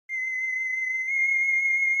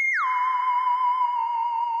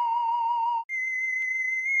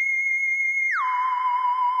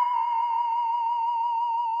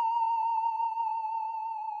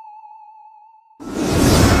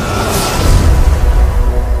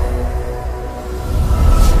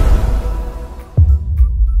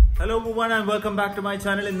everyone and welcome back to my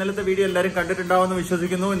channel. ഇന്നലത്തെ video എല്ലാവരും കണ്ടിട്ടുണ്ടാവുമെന്ന്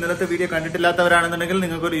വിശ്വസിക്കുന്നു. ഇന്നലത്തെ വീഡിയോ കണ്ടിട്ടില്ലാത്തവരാണെന്നുണ്ടെങ്കിൽ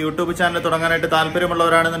നിങ്ങൾക്ക് ഒരു യൂട്യൂബ് ചാനൽ തുടങ്ങാനായിട്ട്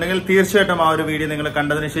താല്പര്യമുള്ളവരാണെന്നുണ്ടെങ്കിൽ തീർച്ചയായിട്ടും ആ ഒരു വീഡിയോ നിങ്ങൾ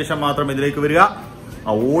കണ്ടതിന് ശേഷം മാത്രം ഇതിലേക്ക് വരിക.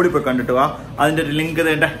 ഓടിപ്പോയി കണ്ടിട്ട് വാ. അതിന്റെ ഒരു ലിങ്ക്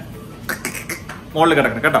ഇതേണ്ട മുകളിൽ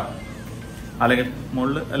കിടക്കണം കേട്ടോ. അല്ലെങ്കിൽ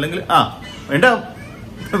മുകളിൽ അല്ലെങ്കിൽ വേണ്ട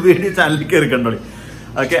വീഡിയോ ചാനലിൽ കയറി കണ്ടോളി.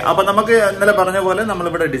 ഓക്കെ, അപ്പൊ നമുക്ക് ഇന്നലെ പറഞ്ഞ പോലെ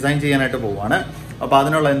നമ്മളിവിടെ ഡിസൈൻ ചെയ്യാനായിട്ട് പോവുകയാണ്. അപ്പൊ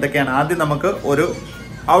അതിനുള്ള എന്തൊക്കെയാണ് ആദ്യം നമുക്ക് ഒരു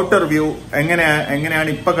ഔട്ടർ വ്യൂ എങ്ങനെയാണ്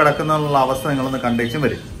ഇപ്പൊ കിടക്കുന്ന അവസ്ഥ നിങ്ങളൊന്ന് കണ്ടേച്ചും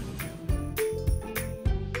വരും.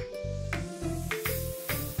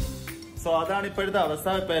 സോ അതാണ് ഇപ്പോഴത്തെ അവസ്ഥ.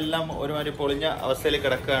 ഇപ്പൊ എല്ലാം ഒരുമാതിരി പൊളിഞ്ഞ അവസ്ഥയിൽ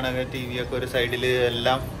കിടക്കുകയാണ്. ടി വി ഒക്കെ ഒരു സൈഡിൽ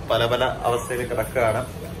എല്ലാം പല പല അവസ്ഥയിൽ കിടക്കുകയാണ്.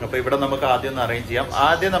 അപ്പൊ ഇവിടെ നമുക്ക് ആദ്യം ഒന്ന് അറേഞ്ച് ചെയ്യാം.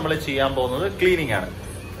 ആദ്യം നമ്മൾ ചെയ്യാൻ പോകുന്നത് ക്ലീനിങ് ആണ്.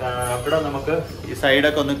 ഇവിടെ നമുക്ക് ഈ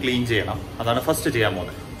സൈഡൊക്കെ ഒന്ന് ക്ലീൻ ചെയ്യണം. അതാണ് ഫസ്റ്റ് ചെയ്യാൻ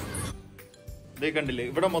പോകുന്നത്. ഇതേ കണ്ടില്ലേ,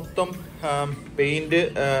 ഇവിടെ മൊത്തം പെയിന്റ്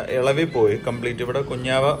ഇളവി പോയി കംപ്ലീറ്റ്. ഇവിടെ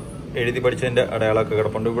കുഞ്ഞാവ എഴുതി പഠിച്ചതിന്റെ അടയാളമൊക്കെ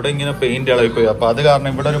കിടപ്പുണ്ട്. ഇവിടെ ഇങ്ങനെ പെയിന്റ് ഇളവിപ്പോയി. അപ്പൊ അത് കാരണം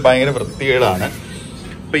ഇവിടെ ഒരു ഭയങ്കര വൃത്തികേടാണ്.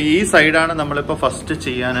 അപ്പൊ ഈ സൈഡാണ് നമ്മളിപ്പോ ഫസ്റ്റ്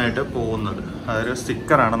ചെയ്യാനായിട്ട് പോകുന്നത്. അതൊരു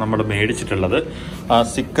സ്റ്റിക്കറാണ് നമ്മൾ മേടിച്ചിട്ടുള്ളത്. ആ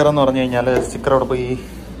സ്റ്റിക്കർ എന്ന് പറഞ്ഞു കഴിഞ്ഞാല് സ്റ്റിക്കർ അവിടെ പോയി.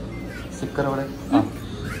 സ്റ്റിക്കർ അവിടെ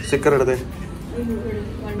സ്റ്റിക്കർ എടുത്ത്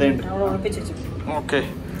ഓക്കെ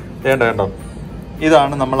വേണ്ടോ.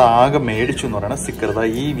 ഇതാണ് നമ്മൾ ആകെ മേടിച്ചു എന്ന് പറയുന്നത് സ്റ്റിക്കർ.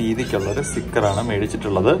 ഈ വീതിക്കുള്ളൊരു സ്റ്റിക്കറാണ്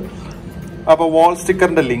മേടിച്ചിട്ടുള്ളത്. അപ്പോൾ വാൾ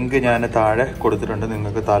സ്റ്റിക്കറിന്റെ ലിങ്ക് ഞാൻ താഴെ കൊടുത്തിട്ടുണ്ട്.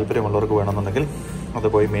 നിങ്ങൾക്ക് താല്പര്യമുള്ളവർക്ക് വേണമെന്നുണ്ടെങ്കിൽ അത്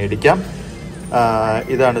പോയി മേടിക്കാം.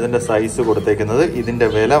 ഇതാണ് ഇതിന്റെ സൈസ് കൊടുത്തേക്കുന്നത്. ഇതിന്റെ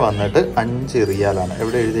വില വന്നിട്ട് 5 റിയാലാണ്.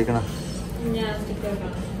 എവിടെ എഴുതിയേക്കണം?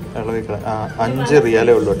 5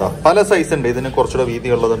 റിയാലേ ഉള്ളൂ കേട്ടോ. പല സൈസ് ഉണ്ട്. ഇതിന് കുറച്ചുകൂടെ വീതി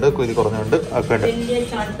ഉള്ളതുണ്ട്, വീതി കുറഞ്ഞുണ്ട് ഒക്കെ ഉണ്ട്.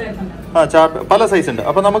 ചാർട്ട് പല സൈസ് ഉണ്ട്.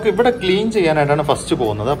 അപ്പൊ നമുക്ക് ഇവിടെ ക്ലീൻ ചെയ്യാനായിട്ടാണ് ഫസ്റ്റ്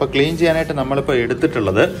പോകുന്നത്. അപ്പൊ ക്ലീൻ ചെയ്യാനായിട്ട് നമ്മളിപ്പോ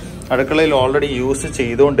എടുത്തിട്ടുള്ളത് അടുക്കളയിൽ ഓൾറെഡി യൂസ്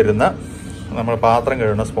ചെയ്തുകൊണ്ടിരുന്ന നമ്മൾ പാത്രം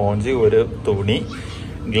കഴുകുന്ന സ്പോഞ്ച്, ഒരു തുണി,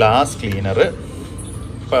 ഗ്ലാസ് ക്ലീനർ,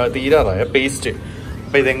 തീരാറായ പേസ്റ്റ്.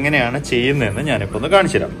 അപ്പൊ ഇതെങ്ങനെയാണ് ചെയ്യുന്നതെന്ന് ഞാനിപ്പോ ഒന്ന്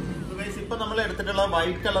കാണിച്ചു തരാം. ഇപ്പൊ നമ്മൾ എടുത്തിട്ടുള്ള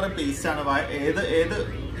വൈറ്റ് കളർ പേസ്റ്റ് ആണ്. ഏത്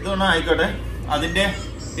ഇതൊന്നും ആയിക്കോട്ടെ, അതിന്റെ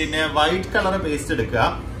പിന്നെ വൈറ്റ് കളർ പേസ്റ്റ് എടുക്കുക.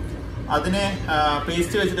 അതിനെ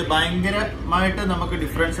പേസ്റ്റ് വെച്ചിട്ട് ഭയങ്കരമായിട്ട് നമുക്ക്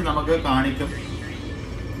ഡിഫറൻസ് നമുക്ക് കാണിക്കും.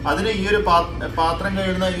 അതിന് ഈ ഒരു പാത്രം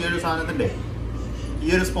കഴുകുന്ന ഈ ഒരു സാധനത്തിന്റെ ഈ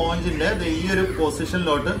ഒരു സ്പോഞ്ചിന്റെ ഈ ഒരു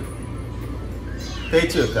പൊസിഷനിലോട്ട്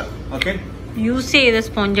തേച്ച് വെക്കുക. ഓക്കെ, യൂസ് ചെയ്ത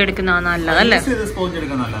സ്പോഞ്ച് എടുക്കുന്നതാണ് നല്ലതല്ലേ? യൂസ് ചെയ്ത സ്പോഞ്ച്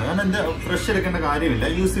എടുക്കുന്ന നല്ലത്. കാരണം എന്താ, ഫ്രഷ് എടുക്കേണ്ട കാര്യമില്ല,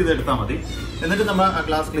 യൂസ് ചെയ്ത് എടുത്താൽ മതി. എന്നിട്ട് നമ്മൾ ആ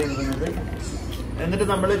ഗ്ലാസ് ക്ലീൻ ചെയ്യുന്നത്, എന്നിട്ട്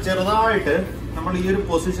നമ്മൾ ചെറുതായിട്ട് നമ്മൾ ഈ ഒരു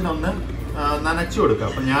പൊസിഷൻ ഒന്ന് നനച്ചു കൊടുക്കുക.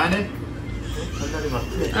 അപ്പൊ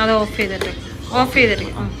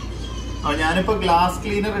ഞാനിപ്പോ ഗ്ലാസ്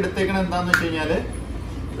ക്ലീനർ എടുത്തേക്കണ എന്താന്ന് വെച്ച് കഴിഞ്ഞാല്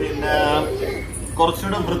പിന്നെ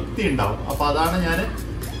കുറച്ചുകൂടെ വൃത്തി ഉണ്ടാവും. അപ്പൊ അതാണ് ഞാൻ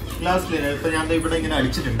ഗ്ലാസ് ക്ലീനർ ഇപ്പൊ ഞാൻ ഇവിടെ ഇങ്ങനെ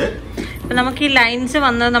അടിച്ചിട്ടുണ്ട്. നമുക്ക് ഈ ലൈൻസ്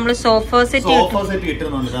വന്നത് നമ്മൾ സോഫ സെറ്റ്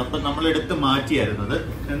ഇട്ടിരുന്നുണ്ട്. അപ്പൊ നമ്മൾ എടുത്ത് മാറ്റിയായിരുന്നത്.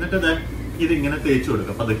 എന്നിട്ട് ഇതിങ്ങനെ തേച്ചു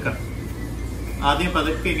കൊടുക്കുക പതുക്കെ. ആദ്യം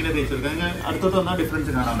പതുക്കെ ഇങ്ങനെ തേച്ചു കൊടുക്കുക. അടുത്തോട്ട് വന്നാൽ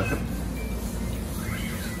ഡിഫറൻസ് കാണാൻ പറ്റും.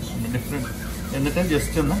 എന്നിട്ട്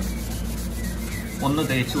ജസ്റ്റ് ഒന്ന്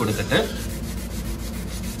തേച്ച് കൊടുത്തിട്ട്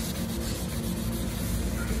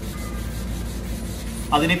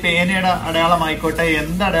അതിന് പേനയുടെ അടയാളമായിക്കോട്ടെ,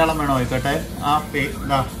 എന്ത് അടയാളം വേണോ ആയിക്കോട്ടെ, ആ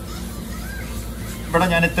ഇവിടെ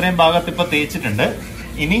ഞാൻ ഇത്രയും ഭാഗത്ത് ഇപ്പൊ തേച്ചിട്ടുണ്ട്.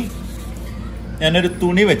 ഇനി ഞാനൊരു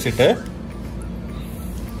തുണി വെച്ചിട്ട്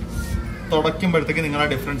തുടയ്ക്കുമ്പോഴത്തേക്ക് നിങ്ങളെ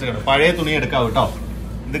ഡിഫറൻസ് കാണും. പഴയ തുണി എടുക്കാം കേട്ടോ.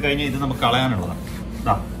 ഇത് കഴിഞ്ഞ് ഇത് നമുക്ക് കളയാനുള്ളതാണ്.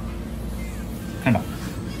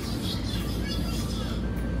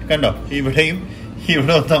 കണ്ടോ, ഇവിടെയും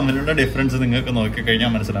ഇവിടെ തമ്മിലുള്ള ഡിഫറൻസ് നിങ്ങൾക്ക് നോക്കിക്കഴിഞ്ഞാൽ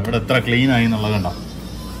മനസ്സിലാവും. ഇവിടെ എത്ര ക്ലീൻ ആയി എന്നുള്ളത് കണ്ടോ.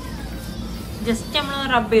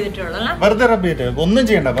 വെറുതെ റബ്ബ് ചെയ്തിട്ട് ഒന്നും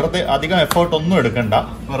ചെയ്യണ്ട, വെറുതെ അധികം എഫേർട്ട് ഒന്നും എടുക്കണ്ട.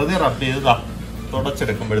 വെറുതെ റബ്ബ് ചെയ്ത്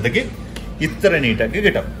തുടച്ചെടുക്കുമ്പോഴത്തേക്ക് ഇത്ര നീറ്റാക്കി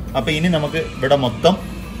കിട്ടും. അപ്പൊ ഇനി നമുക്ക് ഇവിടെ മൊത്തം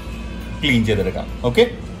ക്ലീൻ ചെയ്തെടുക്കാം. ഓക്കെ,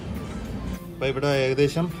 അപ്പൊ ഇവിടെ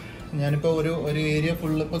ഏകദേശം ഞാനിപ്പോ ഒരു ഏരിയ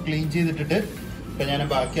ഫുള്ള് ഇപ്പൊ ക്ലീൻ ചെയ്തിട്ടിട്ട് ഇപ്പൊ ഞാൻ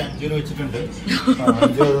ബാക്കി 5 വെച്ചിട്ടുണ്ട്.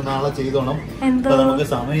 5 നാളെ ചെയ്തോണം. നമുക്ക്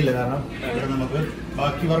സമയമില്ല, കാരണം ഇവിടെ നമുക്ക്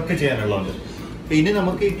ബാക്കി വർക്ക് ചെയ്യാനുള്ളതുണ്ട്. അപ്പൊ ഇനി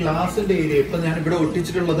നമുക്ക് ഈ ഗ്ലാസിന്റെ ഏരിയ ഇപ്പൊ ഞാൻ ഇവിടെ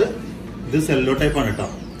ഒട്ടിച്ചിട്ടുള്ളത് ഇത് സെല്ലോ ടൈപ്പാണ് കേട്ടോ.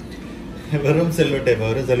 വെറും സെല്ലോ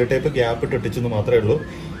ടൈപ്പ് ഗ്യാപ്പ് ഇട്ട് ഒട്ടിച്ചെന്ന് മാത്രമേ ഉള്ളൂ.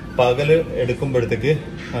 പകല് എടുക്കുമ്പോഴത്തേക്ക്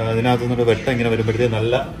അതിനകത്തുനിന്നൊരു വെട്ടം ഇങ്ങനെ വരുമ്പോഴത്തേക്ക്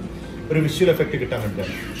നല്ല ഒരു വിഷ്വൽ എഫക്ട് കിട്ടാൻ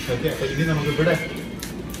വേണ്ടിയിട്ടാണ്. ഓക്കെ, അപ്പൊ ഇനി നമുക്ക് ഇവിടെ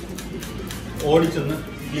ഓടിച്ചൊന്ന്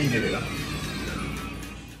ക്ലീൻ ചെയ്തിടാം.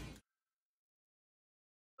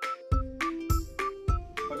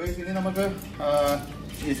 ഇനി നമുക്ക്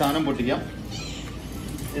ഈ സാധനം പൊട്ടിക്കാം.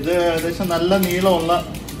 ഇത് ഏകദേശം നല്ല നീളമുണ്ട്.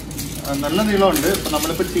 ഇപ്പൊ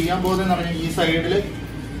നമ്മളിപ്പോ ചെയ്യാൻ പോകുന്നതെന്ന് പറഞ്ഞാൽ ഈ സൈഡില്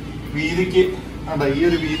വീതിക്ക് ഈ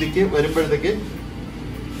ഒരു വീതിക്ക് വരുമ്പോഴത്തേക്ക്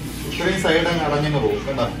ഇത്രയും സൈഡ് അങ്ങ് അടഞ്ഞങ്ങ് പോകും.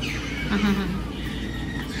 കണ്ടോ,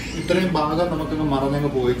 ഇത്രയും ഭാഗം നമുക്കങ്ങ് മറഞ്ഞങ്ങ്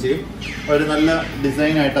പോവുകയും ചെയ്യും. ഒരു നല്ല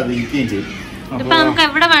ഡിസൈനായിട്ട് അത് ഇരിക്കുകയും ചെയ്യും. നമുക്ക്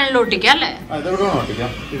എവിടെ വേണമെങ്കിലും ഒട്ടിക്കാം അല്ലേ? ഇതെവിടെ വേണം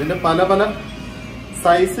ഒട്ടിക്കാം. ഇതിന്റെ പല പല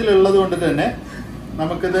സൈസിലുള്ളത് കൊണ്ട് തന്നെ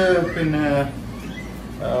നമുക്കിത് പിന്നെ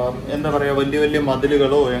എന്താ പറയാ, വലിയ വലിയ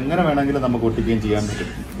മതിലുകളോ എങ്ങനെ വേണമെങ്കിലും നമുക്ക് ഒട്ടിക്കുകയും ചെയ്യാൻ പറ്റും.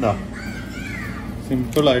 ഇതാ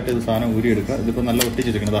സിമ്പിൾ ആയിട്ട് ഇത് സാധനം ഊരിയെടുക്കുക. ഇതിപ്പോ നല്ല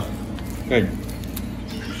ഒട്ടിച്ചിരിക്കണതാ, കഴിഞ്ഞു.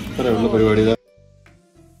 ഇത്രയേ ഉള്ളൂ പരിപാടി. ഇതാ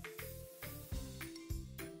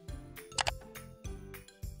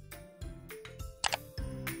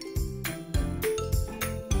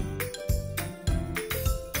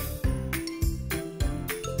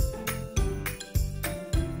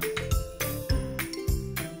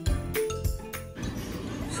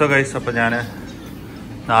സോ ഗൈസ്, അപ്പം ഞാൻ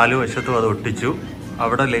 4 വശത്തും അത് ഒട്ടിച്ചു.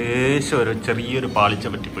 അവിടെ ലേശം ഒരു ചെറിയൊരു പാളിച്ച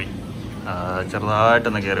പറ്റിപ്പോയി,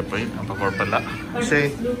 ചെറുതായിട്ടൊന്ന് കയറിപ്പോയി. അപ്പോൾ കുഴപ്പമില്ല. പക്ഷേ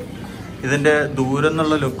ഇതിൻ്റെ ദൂരം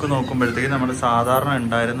എന്നുള്ള ലുക്ക് നോക്കുമ്പോഴത്തേക്ക് നമ്മൾ സാധാരണ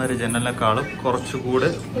ഉണ്ടായിരുന്ന ഒരു ജനലിനെക്കാളും കുറച്ചുകൂടെ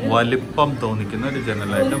വലിപ്പം തോന്നിക്കുന്ന ഒരു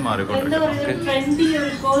ജനലായിട്ട് മാറിക്കൊണ്ടിരിക്കും.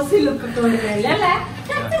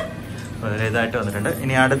 ഇതായിട്ട് വന്നിട്ടുണ്ട്.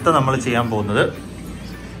 ഇനി അടുത്ത നമ്മൾ ചെയ്യാൻ പോകുന്നത്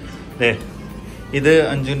ഇത്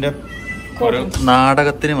അഞ്ജുവിൻ്റെ ഒരു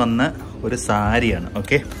നാടകത്തിന് വന്ന ഒരു സാരിയാണ്.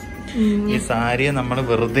 ഓക്കെ, ഈ സാരിയെ നമ്മൾ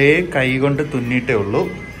വെറുതെ കൈകൊണ്ട് തുന്നിയിട്ടേ ഉള്ളൂ.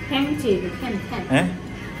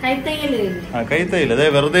 കൈത്തയ്യൽ അതെ,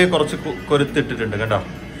 വെറുതെ കുറച്ച് കൊരുത്തിട്ടിട്ടുണ്ട് കേട്ടോ.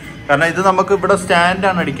 കാരണം ഇത് നമുക്ക് ഇവിടെ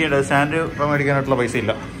സ്റ്റാൻഡാണ് അടിക്കേണ്ടത്. സ്റ്റാൻഡ് ഇപ്പം മേടിക്കാനായിട്ടുള്ള പൈസ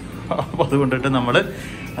ഇല്ല. അപ്പോൾ അതുകൊണ്ടിട്ട് നമ്മൾ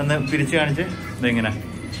അന്ന് പിരിച്ച് കാണിച്ച് ഇതിങ്ങനെ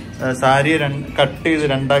സാരിയെ കട്ട് ചെയ്ത്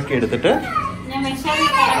 2ആക്കി എടുത്തിട്ട്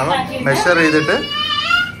മെഷർ ചെയ്തിട്ട്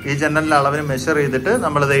ഈ ജനലിന്റെ അളവിന് മെഷർ ചെയ്തിട്ട്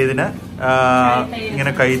നമ്മളിത് ഇതിനെ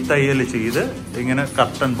ഇങ്ങനെ കൈത്തയ്യൽ ചെയ്ത് ഇങ്ങനെ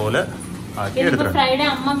കർട്ടൻ പോലെ ആക്കി എടുത്തിട്ടുണ്ട്.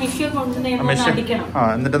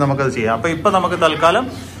 എന്നിട്ട് നമുക്കത് ചെയ്യാം. അപ്പൊ ഇപ്പൊ നമുക്ക് തൽക്കാലം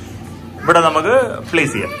ഇവിടെ നമുക്ക്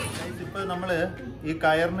പ്ലേസ് ചെയ്യാം. ഇപ്പൊ നമ്മള് ഈ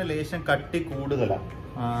കയറിന് ലേശം കട്ടി കൂടുതലാണ്.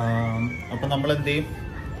 അപ്പൊ നമ്മൾ എന്ത് ചെയ്യും,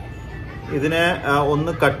 ഇതിനെ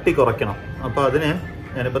ഒന്ന് കട്ടി കുറയ്ക്കണം. അപ്പൊ അതിന്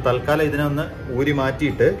ഞാനിപ്പോ തൽക്കാലം ഇതിനെ ഒന്ന് ഊരി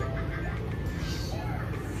മാറ്റിയിട്ട്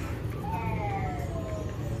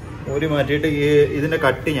ഈ ഇതിന്റെ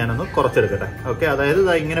കട്ടി ഞാനൊന്ന് കുറച്ചെടുക്കട്ടെ. ഓക്കെ, അതായത്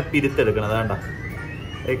ഇങ്ങനെ പിരിത്തെടുക്കണം. അതാണ്ട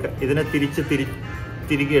ഇതിനെ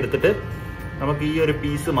തിരികെ എടുത്തിട്ട് നമുക്ക് ഈ ഒരു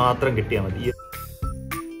പീസ് മാത്രം കിട്ടിയാൽ മതി.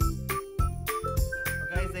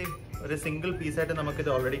 ഒരു സിംഗിൾ പീസായിട്ട് നമുക്കിത്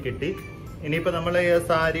ഓൾറെഡി കിട്ടി. ഇനിയിപ്പോ നമ്മൾ ഈ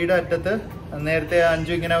സാരിയുടെ അറ്റത്ത് നേരത്തെ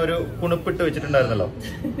അഞ്ചു ഇങ്ങനെ ഒരു കുണിപ്പിട്ട് വെച്ചിട്ടുണ്ടായിരുന്നല്ലോ,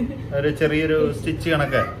 ഒരു ചെറിയൊരു സ്റ്റിച്ച്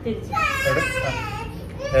കണക്ക്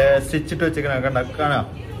സ്റ്റിച്ചിട്ട് വെച്ചിട്ട് കാണാം.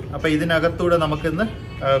 അപ്പൊ ഇതിനകത്തൂടെ നമുക്കിന്ന്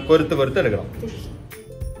കൊരുത്ത് എടുക്കണം.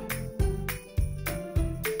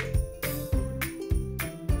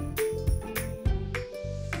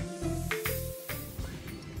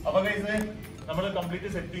 അപ്പൊ നമ്മൾ കംപ്ലീറ്റ്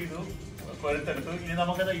സെറ്റ് ചെയ്തു, കൊരുത്തെടുത്തു. ഇനി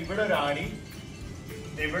നമുക്കത് ഇവിടെ ഒരു ആണി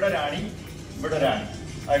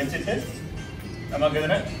അടിച്ചിട്ട്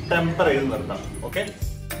നമുക്കിതിനെ ടെമ്പർ ചെയ്ത് നിർത്താം. ഓക്കെ,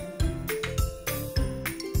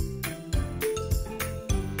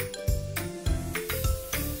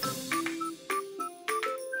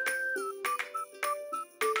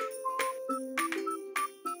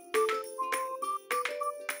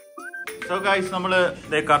 സോ ഗൈസ്, നമ്മൾ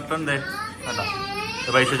കർട്ടൻ കേട്ടോ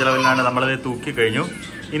പൈസ ചിലവില്ലാണ്ട് നമ്മളത് തൂക്കി കഴിഞ്ഞു.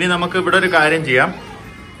 ഇനി നമുക്ക് ഇവിടെ ഒരു കാര്യം ചെയ്യാം.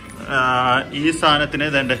 ഈ സാധനത്തിന്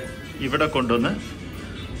ഇതേണ്ട ഇവിടെ കൊണ്ടുവന്ന്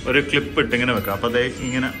ഒരു ക്ലിപ്പ് ഇട്ട് ഇങ്ങനെ വെക്കാം. അപ്പോൾ അതേ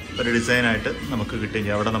ഇങ്ങനെ ഒരു ഡിസൈനായിട്ട് നമുക്ക് കിട്ടുകയും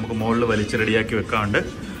ചെയ്യാം. അവിടെ നമുക്ക് മുകളിൽ വലിച്ച് റെഡിയാക്കി വെക്കാറുണ്ട്.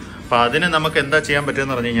 അപ്പോൾ അതിന് നമുക്ക് എന്താ ചെയ്യാൻ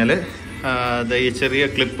പറ്റുമെന്ന് പറഞ്ഞു കഴിഞ്ഞാൽ, ഈ ചെറിയ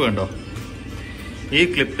ക്ലിപ്പ് കണ്ടോ, ഈ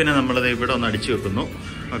ക്ലിപ്പിനെ നമ്മളത് ഇവിടെ ഒന്ന് അടിച്ചു വെക്കുന്നു.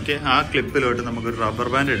 ഓക്കെ, ആ ക്ലിപ്പിലോട്ട് നമുക്കൊരു റബ്ബർ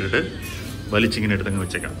ബാൻഡ് ഇട്ടിട്ട് വലിച്ചിങ്ങനെ എടുത്തങ്ങ്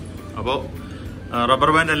വെച്ചേക്കാം. അപ്പോൾ റബ്ബർ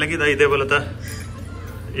ബാൻഡ് അല്ലെങ്കിൽ ഇതേപോലത്തെ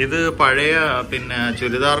ഇത് പഴയ പിന്നെ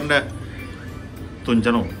ചുരിദാറിൻ്റെ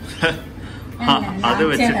തുഞ്ചണവും അത്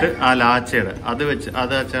വെച്ചിട്ട് ആ ലാച്ചയുടെ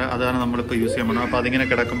അതാണ് നമ്മളിപ്പോൾ യൂസ് ചെയ്യാൻ പോകണം. അപ്പോൾ അതിങ്ങനെ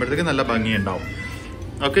കിടക്കുമ്പോഴത്തേക്ക് നല്ല ഭംഗിയുണ്ടാവും.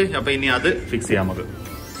 ഓക്കെ, അപ്പോൾ ഇനി അത് ഫിക്സ് ചെയ്യാം നമുക്ക്.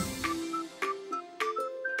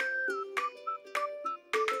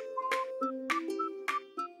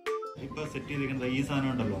 ഇപ്പോൾ സെറ്റ് ചെയ്തിരിക്കുന്നത് ഈ സാധനം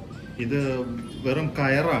ഉണ്ടല്ലോ, ഇത് വെറും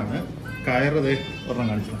കയറാണ്. കയറ് ഒരെണ്ണം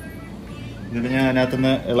കാണിച്ചു. എന്നിട്ട് ഞാൻ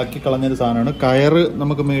അതിനകത്തുനിന്ന് ഇളക്കി കളഞ്ഞൊരു സാധനമാണ്. കയറ്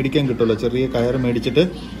നമുക്ക് മേടിക്കാൻ കിട്ടുമല്ലോ, ചെറിയ കയറ് മേടിച്ചിട്ട്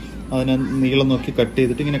അതിനെ നീളം നോക്കി കട്ട്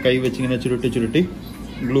ചെയ്തിട്ട് ഇങ്ങനെ കൈ വെച്ച് ഇങ്ങനെ ചുരുട്ടി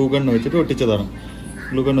ഗ്ലൂ ഗണ്ണ് വെച്ചിട്ട് ഒട്ടിച്ചതാണ്.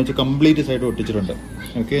 ഗ്ലൂ ഗണ്ണ് വെച്ച് കംപ്ലീറ്റ് സൈഡ് ഒട്ടിച്ചിട്ടുണ്ട്.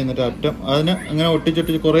 ഓക്കെ, എന്നിട്ട് അറ്റം അതിനെ അങ്ങനെ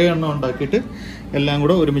ഒട്ടിച്ചൊട്ടിച്ച് കുറേ എണ്ണം ഉണ്ടാക്കിയിട്ട് എല്ലാം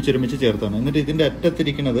കൂടെ ഒരുമിച്ച് ചേർത്താണ്. എന്നിട്ട് ഇതിൻ്റെ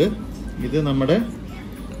അറ്റത്തിരിക്കുന്നത് ഇത് നമ്മുടെ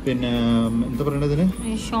പിന്നെ എന്താ പറയണതിന്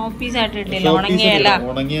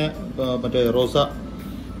ഉണങ്ങിയ മറ്റേ റോസ,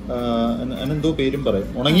 എന്തോ പേരും പറയും.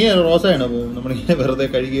 ഉണങ്ങിയ റോസയാണ് നമ്മളിങ്ങനെ വെറുതെ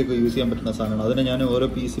കഴുകിയൊക്കെ യൂസ് ചെയ്യാൻ പറ്റുന്ന സാധനമാണ്. അതിനെ ഞാൻ ഓരോ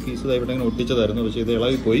പീസ് ഇവിടെ ഇങ്ങനെ ഒട്ടിച്ചതായിരുന്നു. പക്ഷേ ഇത്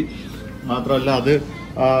ഇളകിപ്പോയി. മാത്രമല്ല അത്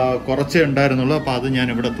കുറച്ചേ ഉണ്ടായിരുന്നുള്ളൂ. അപ്പോൾ അത് ഞാൻ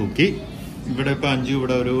ഇവിടെ തൂക്കി. ഇവിടെ ഇപ്പോൾ അഞ്ചു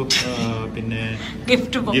ഇവിടെ ഒരു പിന്നെ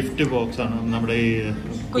ഗിഫ്റ്റ് ബോക്സ് ആണ് നമ്മുടെ ഈ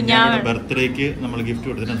കുഞ്ഞാവിടെ ബർത്ത്ഡേക്ക് നമ്മൾ ഗിഫ്റ്റ്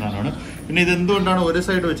കൊടുത്തിരുന്ന സാധനമാണ്. പിന്നെ ഇത് എന്തുകൊണ്ടാണ് ഒരു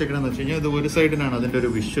സൈഡ് വെച്ചേക്കണെന്ന് വെച്ച് കഴിഞ്ഞാൽ ഇത് ഒരു സൈഡിനാണ് അതിന്റെ ഒരു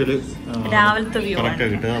വിഷ്വല് കറക്റ്റ്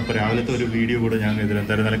കിട്ടുക. അപ്പൊ രാവിലത്തെ ഒരു വീഡിയോ കൂടെ ഞാൻ ഇതിൽ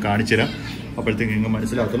എന്തായാലും നല്ല കാണിച്ചു തരാം, അപ്പോഴത്തേക്ക് നിങ്ങൾക്ക്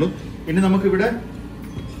മനസ്സിലാകത്തുള്ളൂ. ഇനി നമുക്കിവിടെ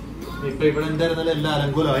ഇപ്പൊ ഇവിടെ എന്തായിരുന്നാലും എല്ലാം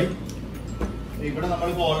അലങ്കൂലമായി. ഇവിടെ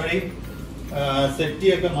നമ്മളിപ്പോ ഓൾറെഡി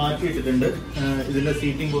സെറ്റിയൊക്കെ മാറ്റി ഇട്ടിട്ടുണ്ട്. ഇതിന്റെ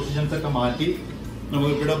സീറ്റിംഗ് പൊസിഷൻസ് ഒക്കെ മാറ്റി.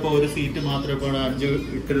 നമുക്ക് ഇവിടെ ഇപ്പോൾ ഒരു സീറ്റ് മാത്രമേ ഇപ്പോൾ അഞ്ച്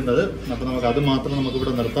ഇട്ടിരുന്നത്. അപ്പൊ നമുക്ക് അത് മാത്രം നമുക്ക്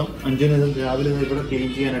ഇവിടെ നിർത്താം. അഞ്ചിന് രാവിലെ ഇവിടെ ക്ലീൻ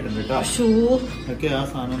ചെയ്യാനായിട്ടുണ്ട് കേട്ടോ. ഓക്കെ, ആ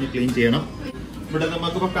സാധനം ഒന്ന് ക്ലീൻ ചെയ്യണം. ഇവിടെ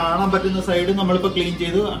നമുക്കിപ്പോ കാണാൻ പറ്റുന്ന സൈഡ് നമ്മളിപ്പോ ക്ലീൻ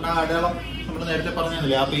ചെയ്തു. അടയാളം നമ്മൾ നേരത്തെ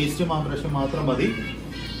പറഞ്ഞില്ലേ, ആ പേസ്റ്റ് ബ്രഷ് മാത്രം മതി.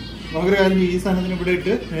 നമുക്കൊരു കാര്യം, ഈ സാധനത്തിന് ഇവിടെ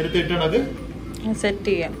ഇട്ട് നേരത്തെ ഇട്ടത് സെറ്റ്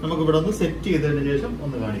ചെയ്യാം. നമുക്ക് ഇവിടെ ഒന്ന് സെറ്റ് ചെയ്തതിന് ശേഷം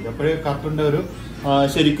ഒന്ന് കാണിക്കാം. അപ്പോഴേ കർട്ടന്റെ ഒരു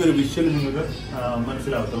ശരിക്കും ഒരു വിഷ്വൽ നിങ്ങൾക്ക്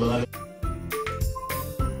മനസ്സിലാവത്തുള്ളൂ.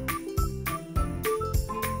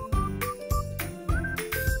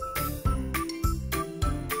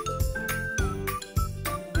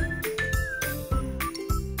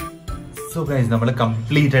 സോ ഗൈസ്, നമ്മൾ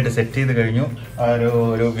കംപ്ലീറ്റ് ആയിട്ട് സെറ്റ് ചെയ്ത് കഴിഞ്ഞു.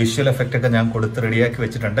 ഒരു വിഷ്വൽ എഫക്റ്റ് ഒക്കെ ഞാൻ കൊടുത്ത് റെഡിയാക്കി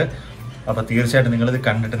വെച്ചിട്ടുണ്ട്. അപ്പോൾ തീർച്ചയായിട്ടും നിങ്ങളിത്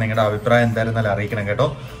കണ്ടിട്ട് നിങ്ങളുടെ അഭിപ്രായം എന്തായിരുന്നാലും അറിയിക്കണം കേട്ടോ.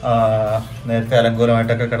 നേരത്തെ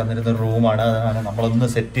അലങ്കോലമായിട്ടൊക്കെ കിടന്നിരുന്ന റൂമാണ്. അതാണ് നമ്മളൊന്ന്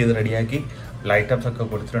സെറ്റ് ചെയ്ത് റെഡിയാക്കി ലൈറ്റ് അപ്സ് ഒക്കെ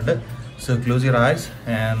കൊടുത്തിട്ടുണ്ട്. So close your eyes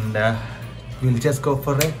and will just go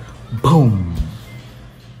for A boom.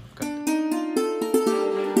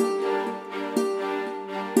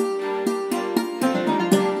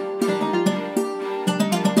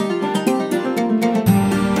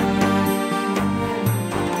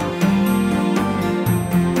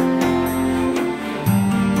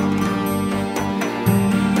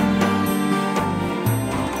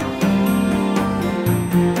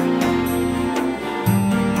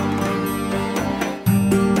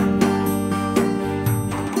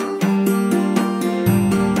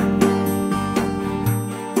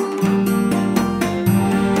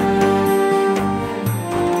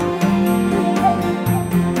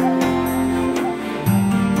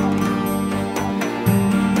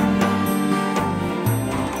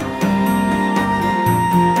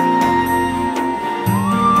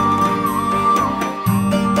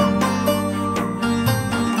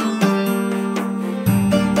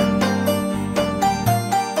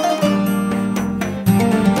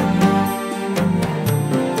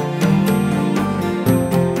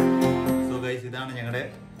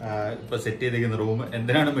 ഇപ്പൊ സെറ്റ് ചെയ്തിരിക്കുന്ന റൂം.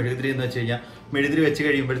 എന്തിനാണ് മെഴുകുതിരി എന്ന് വെച്ച് കഴിഞ്ഞാൽ, മെഴുകുതിരി വെച്ച്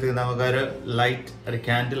കഴിയുമ്പോഴത്തേക്ക് നമുക്കൊരു ലൈറ്റ്, ഒരു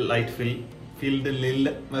കാൻഡിൽ ലൈറ്റ് ഫീൽഡിൽ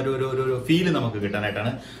ഒരു ഫീല് നമുക്ക്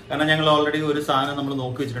കിട്ടാനായിട്ടാണ്. കാരണം ഞങ്ങൾ ഓൾറെഡി ഒരു സാധനം നമ്മൾ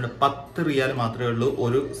നോക്കി വെച്ചിട്ടുണ്ട്. 10 റിയാൽ മാത്രമേ ഉള്ളൂ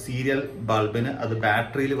ഒരു സീരിയൽ ബൾബിന്. അത്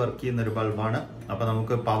ബാറ്ററിയിൽ വർക്ക് ചെയ്യുന്ന ഒരു ബൾബാണ്. അപ്പൊ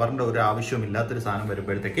നമുക്ക് പവറിന്റെ ഒരു ആവശ്യവും ഇല്ലാത്തൊരു സാധനം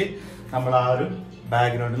വരുമ്പോഴത്തേക്ക് നമ്മൾ ആ ഒരു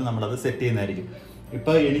ബാക്ക്ഗ്രൗണ്ടിൽ നമ്മളത് സെറ്റ് ചെയ്യുന്നതായിരിക്കും.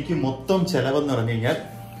 ഇപ്പൊ എനിക്ക് മൊത്തം ചെലവെന്ന് പറഞ്ഞു കഴിഞ്ഞാൽ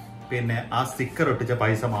പിന്നെ ആ സ്റ്റിക്കർ ഒട്ടിച്ച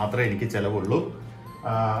പൈസ മാത്രമേ എനിക്ക് ചെലവുള്ളൂ.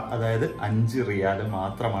 അതായത് 5 റിയാൽ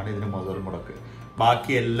മാത്രമാണ് ഇതിന് മുതൽമുടക്ക്.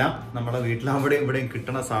 ബാക്കിയെല്ലാം നമ്മുടെ വീട്ടിൽ അവിടെയും ഇവിടെയും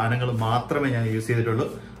കിട്ടുന്ന സാധനങ്ങൾ മാത്രമേ ഞാൻ യൂസ് ചെയ്തിട്ടുള്ളൂ.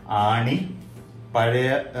 ആണി, പഴയ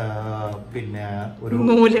പിന്നെ ഒരു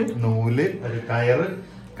നൂല്, ഒരു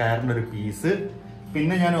കയറിന്റെ ഒരു പീസ്,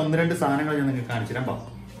 പിന്നെ ഞാൻ 1-2 സാധനങ്ങൾ ഞാൻ നിങ്ങൾക്ക് കാണിച്ചു തരാൻ പാം.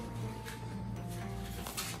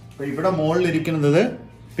 അപ്പൊ ഇവിടെ മുകളിലിരിക്കുന്നത്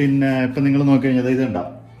പിന്നെ ഇപ്പൊ നിങ്ങൾ നോക്കി കഴിഞ്ഞാൽ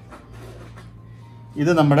ഇതുണ്ടാവും.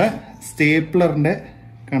 ഇത് നമ്മുടെ സ്റ്റേപ്ലറിന്റെ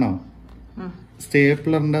കാണാം,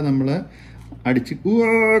 സ്റ്റേപ്ലറിന്റെ നമ്മള് അടിച്ച്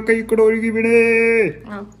കൈക്കൂടെ ഒഴുകി വീടേ.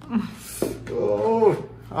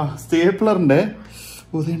 സ്റ്റേപ്ലറിന്റെ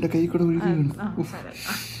കൈക്കൂടെ ഒഴുകി വീണു.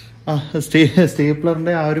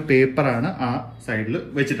 സ്റ്റേപ്ലറിന്റെ ആ ഒരു പേപ്പറാണ് ആ സൈഡിൽ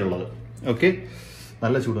വെച്ചിട്ടുള്ളത്. ഓക്കെ,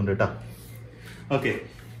 നല്ല ചൂടുണ്ട് കേട്ടോ. ഓക്കെ,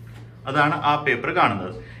 അതാണ് ആ പേപ്പർ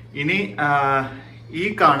കാണുന്നത്. ഇനി ഈ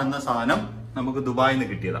കാണുന്ന സാധനം നമുക്ക് ദുബായിൽ നിന്ന്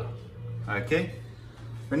കിട്ടിയതാണ്. ഓക്കെ,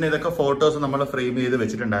 പിന്നെ ഇതൊക്കെ ഫോട്ടോസ് നമ്മൾ ഫ്രെയിം ചെയ്ത്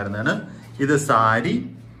വെച്ചിട്ടുണ്ടായിരുന്നതാണ്. ഇത് സാരി,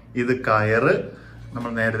 ഇത് കയറ്, നമ്മൾ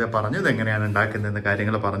നേരത്തെ പറഞ്ഞു ഇതെങ്ങനെയാണ് ഉണ്ടാക്കുന്നതെന്ന്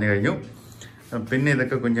കാര്യങ്ങൾ പറഞ്ഞു കഴിഞ്ഞു. പിന്നെ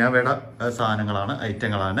ഇതൊക്കെ കുഞ്ഞാവയുടെ സാധനങ്ങളാണ്,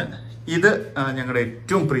 ഐറ്റങ്ങളാണ്. ഇത് ഞങ്ങളുടെ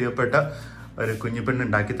ഏറ്റവും പ്രിയപ്പെട്ട ഒരു കുഞ്ഞിപ്പെണ്ണ്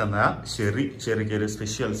ഉണ്ടാക്കി തന്ന ഷെറിക്ക് ഒരു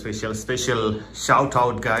special shout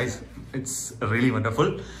out guys. It's really wonderful.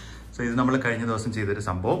 So ഇത് നമ്മൾ കഴിഞ്ഞ ദിവസം ചെയ്തൊരു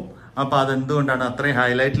സംഭവം. അപ്പോൾ അതെന്തുകൊണ്ടാണ് അത്രയും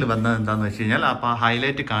ഹൈലൈറ്റിൽ വന്നത് എന്താണെന്ന് വെച്ച് കഴിഞ്ഞാൽ, അപ്പോൾ ആ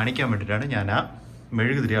ഹൈലൈറ്റ് കാണിക്കാൻ വേണ്ടിയിട്ടാണ് ഞാൻ ആ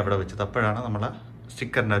മെഴുകുതിരി അവിടെ വെച്ചത്. അപ്പോഴാണ് നമ്മളെ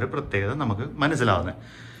സ്റ്റിക്കറിൻ്റെ ഒരു പ്രത്യേകത നമുക്ക് മനസ്സിലാവുന്നത്.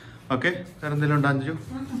 ഓക്കെ, വേറെ എന്തെങ്കിലും ഉണ്ടോ അഞ്ചു?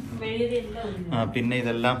 പിന്നെ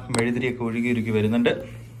ഇതെല്ലാം മെഴുകുതിരിയൊക്കെ ഒഴുകി വരുന്നുണ്ട്.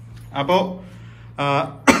 അപ്പോൾ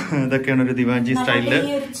ഇതൊക്കെയാണ് ഒരു ദിവാഞ്ചി സ്റ്റൈലില്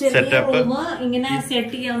സെറ്റപ്പ്.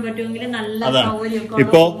 അതാണ്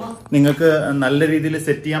ഇപ്പോ നിങ്ങൾക്ക് നല്ല രീതിയിൽ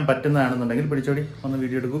സെറ്റ് ചെയ്യാൻ പറ്റുന്നതാണെന്നുണ്ടെങ്കിൽ പിടിച്ചോടി ഒന്ന്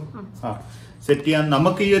വീഡിയോ എടുക്കൂ. സെറ്റ് ചെയ്യാൻ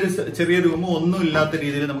നമുക്ക് ഈ ഒരു ചെറിയ റൂം ഒന്നും ഇല്ലാത്ത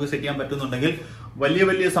രീതിയിൽ നമുക്ക് സെറ്റ് ചെയ്യാൻ പറ്റുന്നുണ്ടെങ്കിൽ,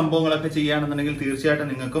 വലിയ സംഭവങ്ങളൊക്കെ ചെയ്യുകയാണെന്നുണ്ടെങ്കിൽ തീർച്ചയായിട്ടും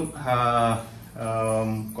നിങ്ങൾക്കും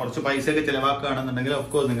കുറച്ച് പൈസയൊക്കെ ചിലവാക്കുകയാണെന്നുണ്ടെങ്കിൽ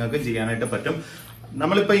ഓഫ്കോഴ്സ് നിങ്ങൾക്ക് ചെയ്യാനായിട്ട് പറ്റും.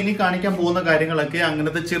 നമ്മളിപ്പോ ഇനി കാണിക്കാൻ പോകുന്ന കാര്യങ്ങളൊക്കെ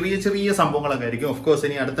അങ്ങനത്തെ ചെറിയ ചെറിയ സംഭവങ്ങളൊക്കെ ആയിരിക്കും. ഓഫ്കോഴ്സ്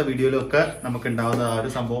ഇനി അടുത്ത വീഡിയോയിലൊക്കെ നമുക്ക് ഉണ്ടാവുന്ന ആ ഒരു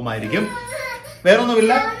സംഭവമായിരിക്കും.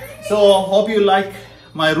 വേറൊന്നുമില്ല. So hope you like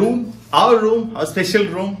my room, our room, our special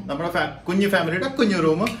room, നമ്മുടെ കുഞ്ഞു ഫാമിലിയുടെ കുഞ്ഞു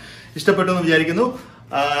റൂം ഇഷ്ടപ്പെട്ടു എന്ന് വിചാരിക്കുന്നു.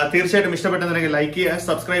 തീർച്ചയായിട്ടും ഇഷ്ടപ്പെട്ടെന്നുണ്ടെങ്കിൽ ലൈക്ക് ചെയ്യുക,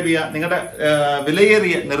 സബ്സ്ക്രൈബ് ചെയ്യുക. നിങ്ങളുടെ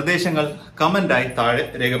വിലയേറിയ നിർദ്ദേശങ്ങൾ കമന്റായി താഴെ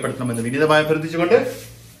രേഖപ്പെടുത്തണമെന്ന് വിനീതമായി അഭ്യർത്ഥിച്ചുകൊണ്ട്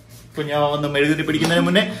കുഞ്ഞാവൊന്നും എഴുതി പിടിക്കുന്നതിന്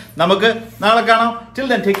മുന്നേ നമുക്ക് നാളെ കാണാം. Till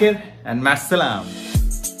then take care and മസ്സലാം.